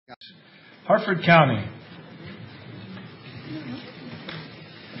Harford County.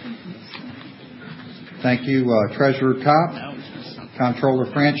 Thank you, Treasurer Kopp, Comptroller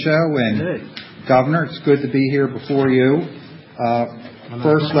Francho, and Governor. It's good to be here before you.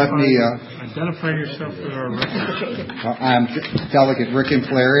 First, let me identify yourself for our record. I'm Delegate Rick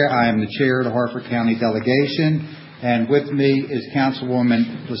Inflaria. I am the chair of the Harford County delegation, and with me is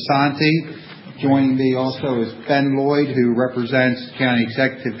Councilwoman Lisanti. Joining me also is Ben Lloyd, who represents County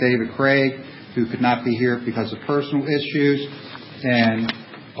Executive David Craig, who could not be here because of personal issues, and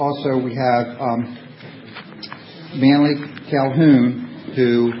also we have Manley Calhoun,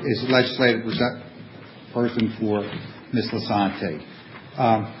 who is the legislative person for Ms. Lisanti.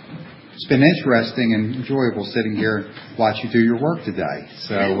 It's been interesting and enjoyable sitting here and watch you do your work today.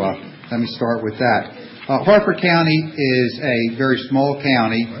 So let me start with that. Harford County is a very small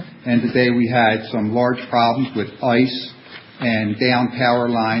county, and today we had some large problems with ice and down power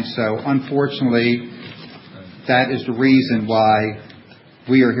lines. So unfortunately, that is the reason why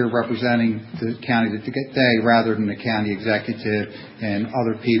we are here representing the county today rather than the county executive and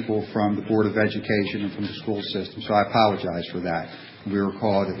other people from the Board of Education and from the school system. So I apologize for that. We were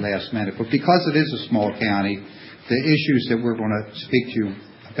called at last minute. But because it is a small county, the issues that we're going to speak to you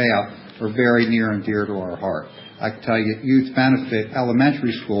about are very near and dear to our heart. I can tell you Youth Benefit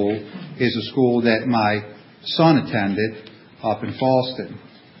Elementary School is a school that my son attended up in Fallston.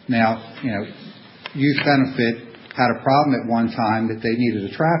 Now, Youth Benefit had a problem at one time that they needed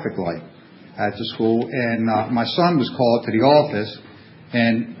a traffic light at the school, and my son was called to the office,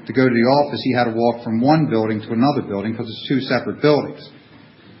 and to go to the office he had to walk from one building to another building because it's two separate buildings.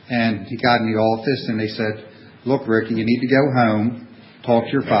 And he got in the office and they said, "Look, Ricky, you need to go home, talk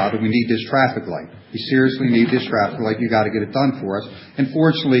to your father, we need this traffic light. We seriously need this traffic light, you got to get it done for us." And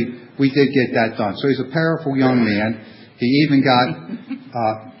fortunately, we did get that done. So he's a powerful young man. He even got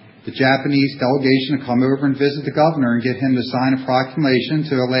the Japanese delegation to come over and visit the governor and get him to sign a proclamation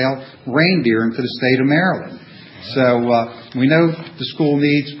to allow reindeer into the state of Maryland. So we know the school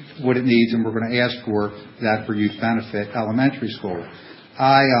needs what it needs, and we're going to ask for that for Youth Benefit Elementary School.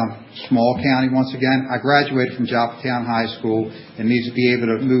 Small county once again. I graduated from Joppatown High School and needs to be able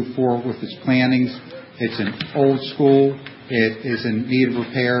to move forward with its plannings. It's an old school. It is in need of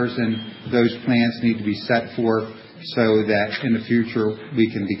repairs, and those plans need to be set forth so that in the future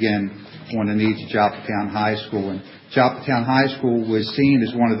we can begin on the needs of Joppatown High School. And Joppatown High School was seen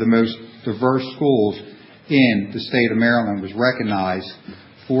as one of the most diverse schools in the state of Maryland, was recognized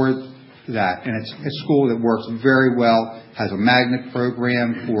for that. And it's a school that works very well, has a magnet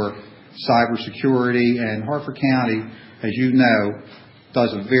program for cybersecurity, and Harford County, as you know,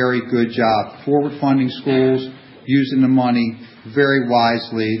 does a very good job forward funding schools, using the money very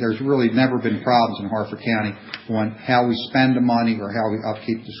wisely. There's really never been problems in Harford County on how we spend the money or how we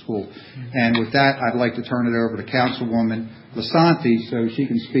upkeep the school. And with that, I'd like to turn it over to Councilwoman Lisanti so she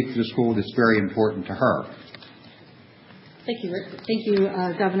can speak to the school that's very important to her. Thank you, Rick. Thank you,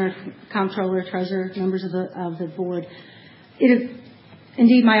 Governor, Comptroller, Treasurer, members of the board. It is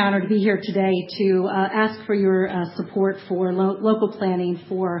indeed my honor to be here today to ask for your support for local planning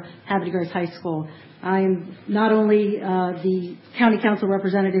for Havre de Grace High School. I am not only the county council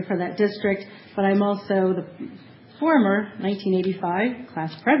representative for that district, but I'm also the former 1985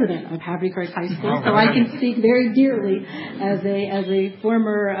 class president of Havre de Grace High School, so I can speak very dearly as a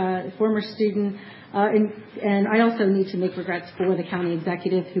former student. And I also need to make regrets for the county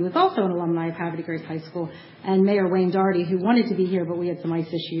executive, who is also an alumni of Havre de Grace High School, and Mayor Wayne Doherty, who wanted to be here, but we had some ice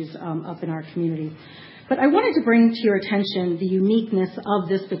issues up in our community. But I wanted to bring to your attention the uniqueness of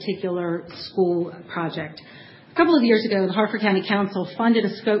this particular school project. A couple of years ago, the Harford County Council funded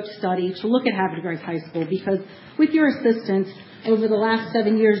a scope study to look at Havre de Grace High School because, with your assistance, over the last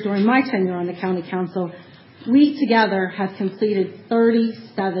 7 years during my tenure on the county council, we together have completed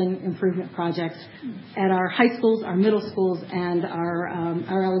 37 improvement projects at our high schools, our middle schools, and our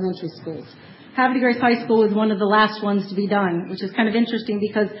elementary schools. Havre de Grace High School is one of the last ones to be done, which is kind of interesting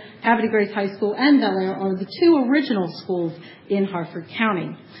because Havre de Grace High School and Bel Air are the two original schools in Harford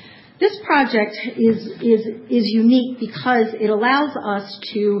County. This project is unique because it allows us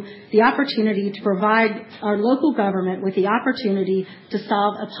the opportunity to provide our local government with the opportunity to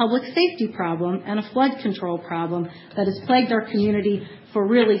solve a public safety problem and a flood control problem that has plagued our community for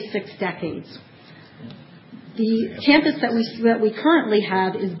really 6 decades. The campus that we currently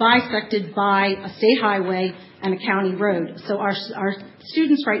have is bisected by a state highway and a county road. So our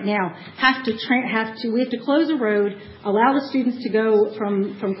students right now we have to close a road, allow the students to go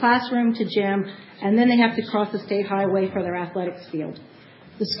from classroom to gym, and then they have to cross the state highway for their athletics field.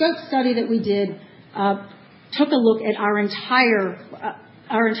 The scope study that we did took a look at our entire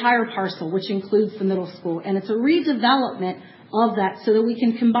our entire parcel, which includes the middle school. And it's a redevelopment of that so that we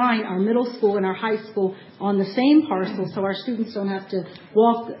can combine our middle school and our high school on the same parcel so our students don't have to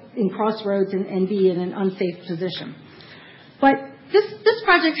walk in crossroads and be in an unsafe position. But this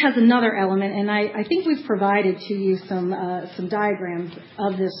project has another element, and I think we've provided to you some diagrams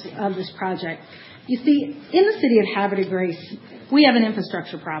of this project. You see, in the city of Havre de Grace, we have an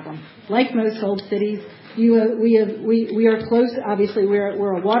infrastructure problem. Like most old cities, we are close. Obviously,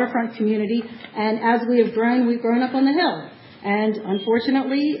 we're a waterfront community, and as we have grown, we've grown up on the hill. And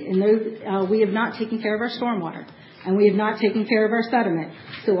unfortunately, we have not taken care of our stormwater, and we have not taken care of our sediment.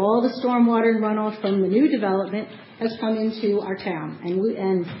 So all the stormwater runoff from the new development has come into our town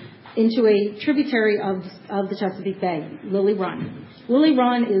and into a tributary of the Chesapeake Bay, Lily Run. Lily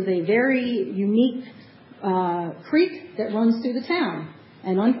Run is a very unique creek that runs through the town.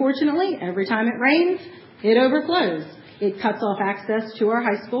 And unfortunately, every time it rains, it overflows. It cuts off access to our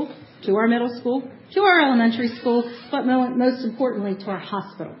high school, to our middle school, to our elementary school, but most importantly, to our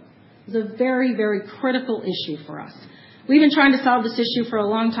hospital. It's a very, very critical issue for us. We've been trying to solve this issue for a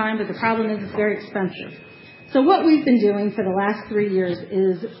long time, but the problem is it's very expensive. So what we've been doing for the last 3 years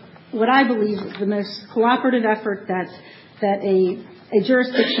is what I believe is the most cooperative effort that a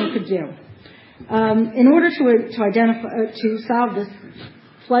jurisdiction could do. In order to solve this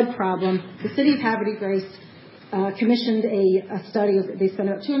flood problem, the city of Havre de Grace commissioned a study. They spent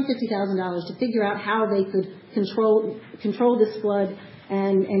about $250,000 to figure out how they could control this flood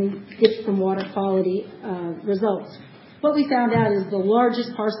and get some water quality results. What we found out is the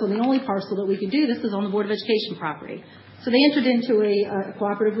largest parcel, and the only parcel that we could do this is on the Board of Education property. So they entered into a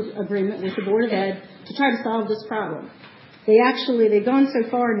cooperative agreement with the Board of Ed to try to solve this problem. They've gone so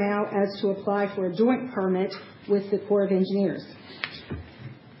far now as to apply for a joint permit with the Corps of Engineers.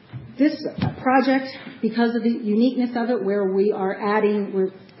 This project, because of the uniqueness of it, where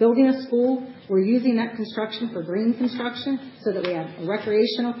we're building a school, we're using that construction for green construction so that we have a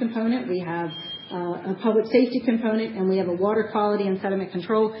recreational component, we have a public safety component, and we have a water quality and sediment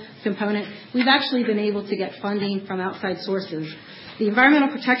control component. We've actually been able to get funding from outside sources. The Environmental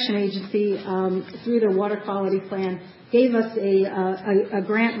Protection Agency, through their water quality plan, gave us a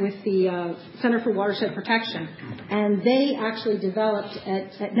grant with the Center for Watershed Protection, and they actually developed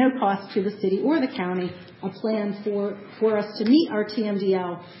at no cost to the city or the county a plan for us to meet our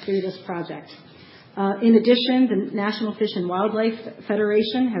TMDL through this project. In addition, the National Fish and Wildlife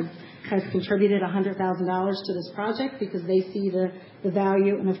Federation has contributed $100,000 to this project because they see the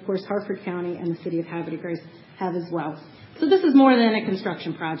value, and of course Harford County and the city of Havre de Grace have as well. So this is more than a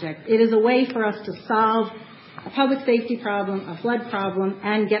construction project. It is a way for us to solve a public safety problem, a flood problem,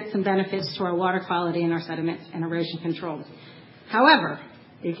 and get some benefits to our water quality and our sediment and erosion control. However,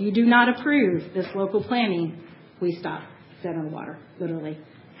 if you do not approve this local planning, we stop dead on the water, literally.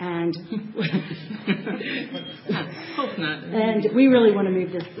 And hope not. And we really want to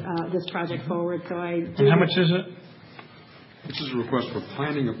move this project forward. So I do. And how much is it? This is a request for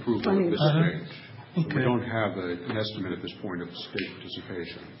planning approval at this stage. So we don't have an estimate at this point of state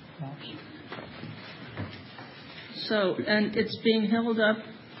participation. So, and it's being held up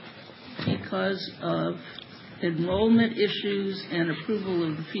because of enrollment issues and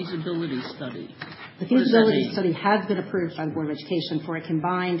approval of the feasibility study. The feasibility study has been approved by the Board of Education for a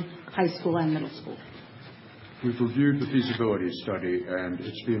combined high school and middle school. We've reviewed the feasibility study, and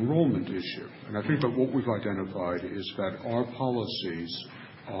it's the enrollment issue. And I think that what we've identified is that our policies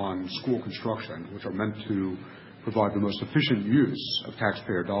on school construction, which are meant to provide the most efficient use of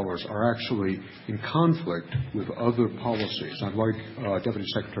taxpayer dollars, are actually in conflict with other policies. I'd like Deputy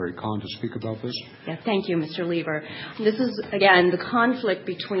Secretary Khan to speak about this. Yeah, thank you, Mr. Lever. This is, again, the conflict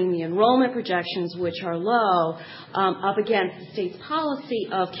between the enrollment projections, which are low, up against the state's policy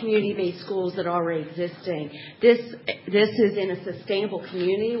of community-based schools that are already existing. This is in a sustainable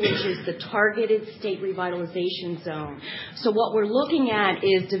community, which is the targeted state revitalization zone. So what we're looking at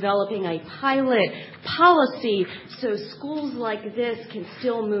is developing a pilot policy so schools like this can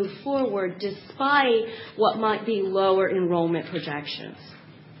still move forward despite what might be lower enrollment projections.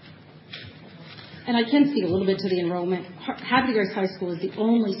 And I can speak a little bit to the enrollment. Havre de Grace High School is the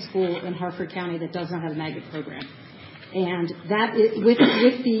only school in Harford County that does not have a magnet program. And that is, with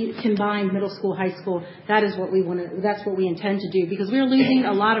the combined middle school, high school, that's what we intend to do, because we're losing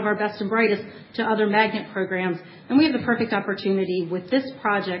a lot of our best and brightest to other magnet programs. And we have the perfect opportunity with this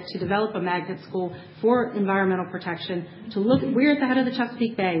project to develop a magnet school for environmental protection, to look, we're at the head of the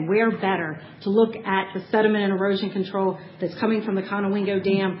Chesapeake Bay, where better to look at the sediment and erosion control that's coming from the Conowingo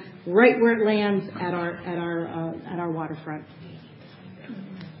Dam, right where it lands at our waterfront.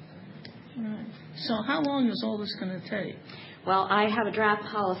 So how long is all this going to take? Well, I have a draft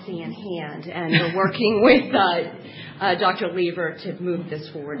policy in hand, and we're working with Dr. Lever to move this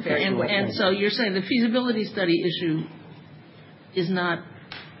forward very quickly. And so you're saying the feasibility study issue is not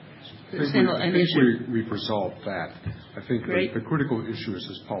an issue? We've resolved that. I think the critical issue is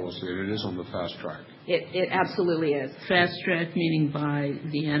this policy, and it is on the fast track. It absolutely is. Fast track meaning by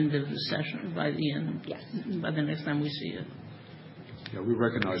the end of the session, by the end? Yes. By the next time we see it. Yeah, we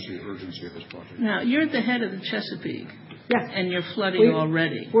recognize the urgency of this project. Now, you're at the head of the Chesapeake. Yes. And you're flooding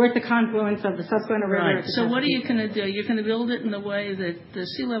already. We're at the confluence of the Susquehanna River. Right. So what are you going to do? You're going to build it in the way that the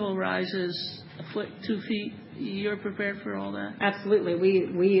sea level rises a foot, 2 feet? You're prepared for all that? Absolutely.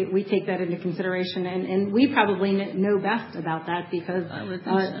 We take that into consideration, and we probably know best about that because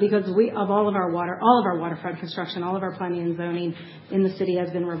we of all of our waterfront construction, all of our planning and zoning in the city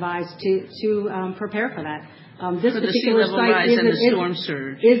has been revised to prepare for that. This for the particular sea level site rise and the storm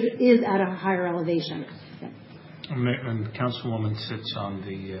surge is at a higher elevation. And Councilwoman sits on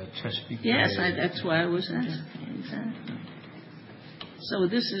the Chesapeake. Yes, that's why I was asking. Exactly. So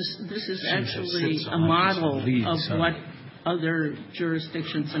this is actually a model of what other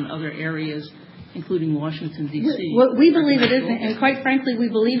jurisdictions and other areas, including Washington, D.C. What we believe it is, and quite frankly, we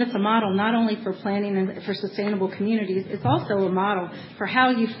believe it's a model not only for planning and for sustainable communities, it's also a model for how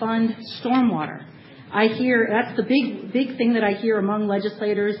you fund stormwater. I hear that's the big thing that I hear among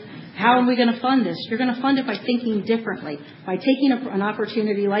legislators. How are we going to fund this? You're going to fund it by thinking differently, by taking an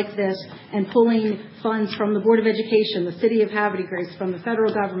opportunity like this and pulling funds from the Board of Education, the City of Havre de Grace, from the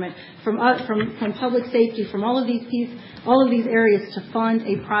federal government, from public safety, from all of these areas to fund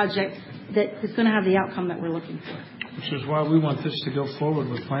a project that is going to have the outcome that we're looking for. Which is why we want this to go forward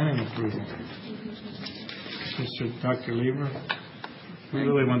with planning approval. Dr. Lever, we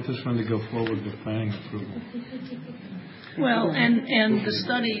really want this one to go forward with planning approval. Well, and the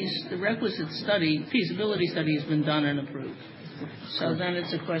studies, the requisite feasibility study has been done and approved. So then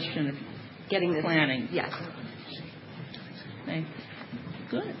it's a question of getting this planning. Yes. Thank you.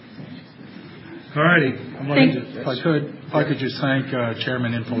 Good. All righty. If I could just thank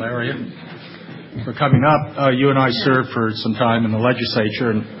Chairman Infalaria for coming up. You and I served for some time in the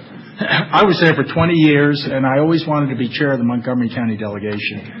legislature, and I was there for 20 years, and I always wanted to be chair of the Montgomery County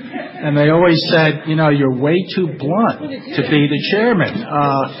delegation. And they always said, you're way too blunt to be the chairman.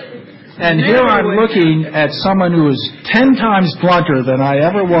 And here I'm looking at someone who is 10 times blunter than I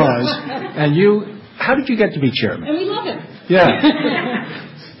ever was. And how did you get to be chairman? And we love him. Yeah.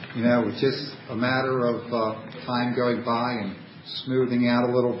 It's just a matter of time going by and smoothing out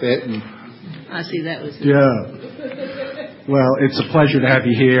a little bit. And I see that was. Yeah. Well, it's a pleasure to have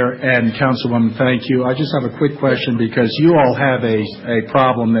you here, and Councilwoman, thank you. I just have a quick question because you all have a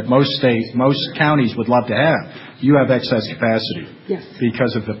problem that most counties would love to have. You have excess capacity. Yes.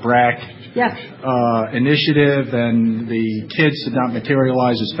 Because of the BRAC initiative, and the kids did not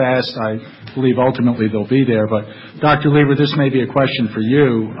materialize as fast. I believe ultimately they'll be there. But Dr. Lever, this may be a question for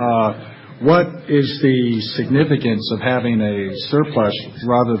you. What is the significance of having a surplus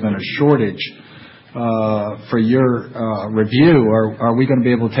rather than a shortage? For your review, are we going to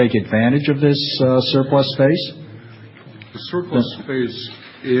be able to take advantage of this surplus space? The surplus space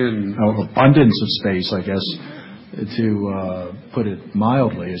abundance of space, I guess, to put it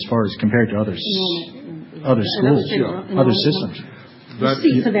mildly, as far as compared to other schools, other systems.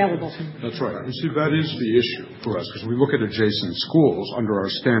 Seats available. That's right. You see, that is the issue for us, because we look at adjacent schools under our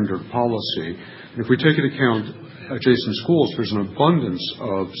standard policy, and if we take into account adjacent schools, there's an abundance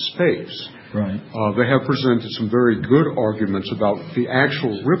of space. Right. They have presented some very good arguments about the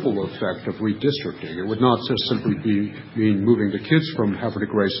actual ripple effect of redistricting. It would not just simply mean moving the kids from Harford to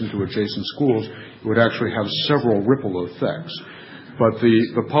Grace into adjacent schools. It would actually have several ripple effects. But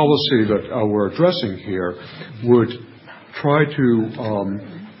the policy that we're addressing here would try to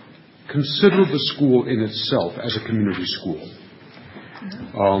consider the school in itself as a community school.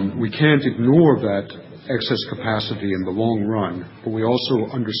 We can't ignore that excess capacity in the long run, but we also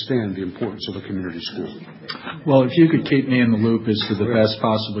understand the importance of a community school. Well, if you could keep me in the loop as to the best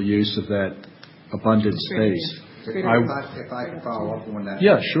possible use of that abundant space. If I could follow up on that.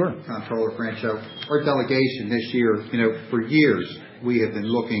 Yeah, sure. Comptroller Francho, our delegation this year, for years, we have been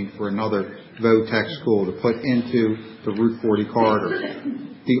looking for another VOTEC school to put into the Route 40 corridor,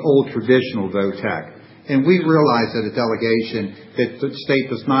 the old traditional VOTEC. And we realize as a delegation that the state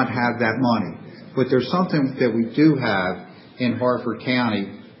does not have that money. But there's something that we do have in Harford County.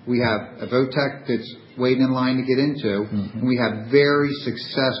 We have a VOTEC that's waiting in line to get into. Mm-hmm. And we have very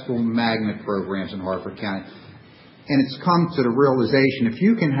successful magnet programs in Harford County. And it's come to the realization, if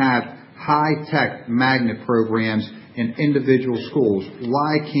you can have high-tech magnet programs in individual schools,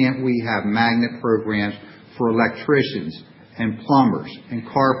 why can't we have magnet programs for electricians and plumbers and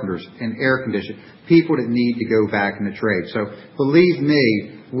carpenters and air conditioners, people that need to go back in the trade. So believe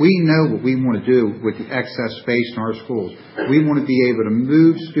me, we know what we want to do with the excess space in our schools. We want to be able to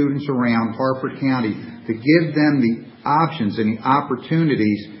move students around Harford County to give them the options and the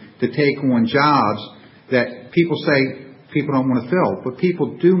opportunities to take on jobs that people say people don't want to fill, but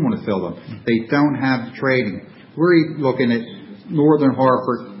people do want to fill them. They don't have the trading. We're looking at northern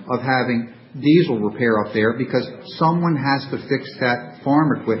Harford of having diesel repair up there because someone has to fix that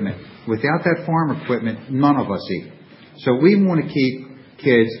farm equipment. Without that farm equipment, none of us eat. So we want to keep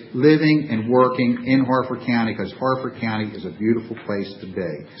kids living and working in Harford County because Harford County is a beautiful place to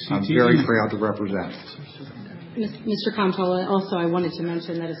be. I'm very proud to represent it. Mr. Comptroller, also I wanted to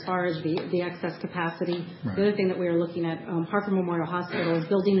mention that as far as the excess capacity, the other thing that we are looking at, Harford Memorial Hospital is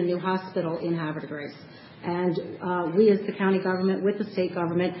building a new hospital in Havre de Grace. And we as the county government with the state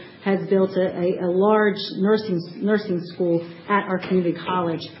government has built a large nursing school at our community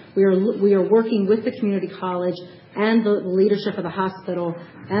college. We are working with the community college and the leadership of the hospital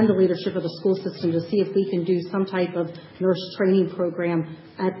and the leadership of the school system to see if we can do some type of nurse training program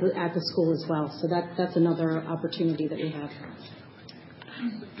at the school as well. So that's another opportunity that we have.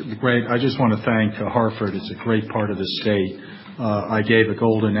 Great. I just want to thank Harford. It's a great part of the state. I gave a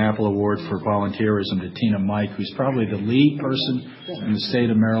Golden Apple Award for volunteerism to Tina Mike, who's probably the lead person in the state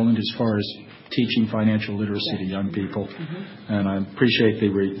of Maryland as far as teaching financial literacy to young people. And I appreciate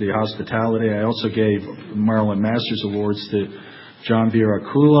the hospitality. I also gave Maryland Masters Awards to John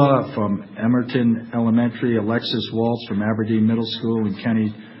Viracula from Emerton Elementary, Alexis Waltz from Aberdeen Middle School, and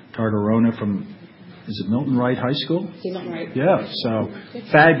Kenny Tartarona from, is it Milton Wright High School? Milton Wright. Yeah, so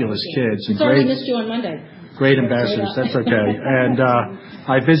fabulous kids. And sorry we missed you on Monday. Great ambassadors, that's okay. And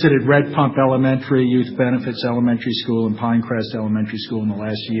I visited Red Pump Elementary, Youth Benefits Elementary School, and Pinecrest Elementary School in the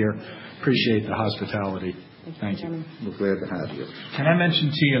last year. Appreciate the hospitality. Thank you. We're glad to have you. Can I mention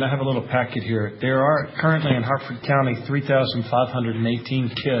to you, and I have a little packet here, there are currently in Harford County 3,518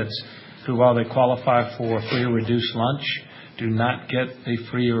 kids who, while they qualify for free or reduced lunch, do not get a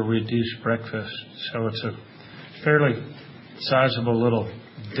free or reduced breakfast. So it's a fairly sizable little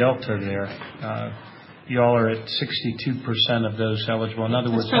delta there. You all are at 62% of those eligible. In other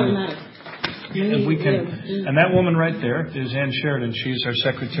words, and we can, and that woman right there is Ann Sheridan. She's our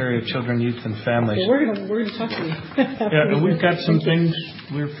Secretary of Children, Youth, and Families. Okay, we're gonna talk to you. Yeah, and we've got some things.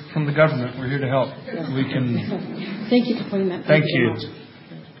 We're from the government. We're here to help. Yeah. We can. Thank you for putting that. Thank you.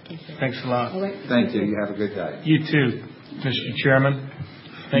 Thanks a lot. All right. Thank you. You have a good day. You too, Mr. Chairman.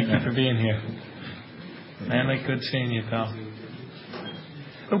 Thank you for being here. Manly, good seeing you, pal.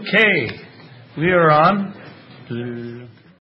 Okay, we are on.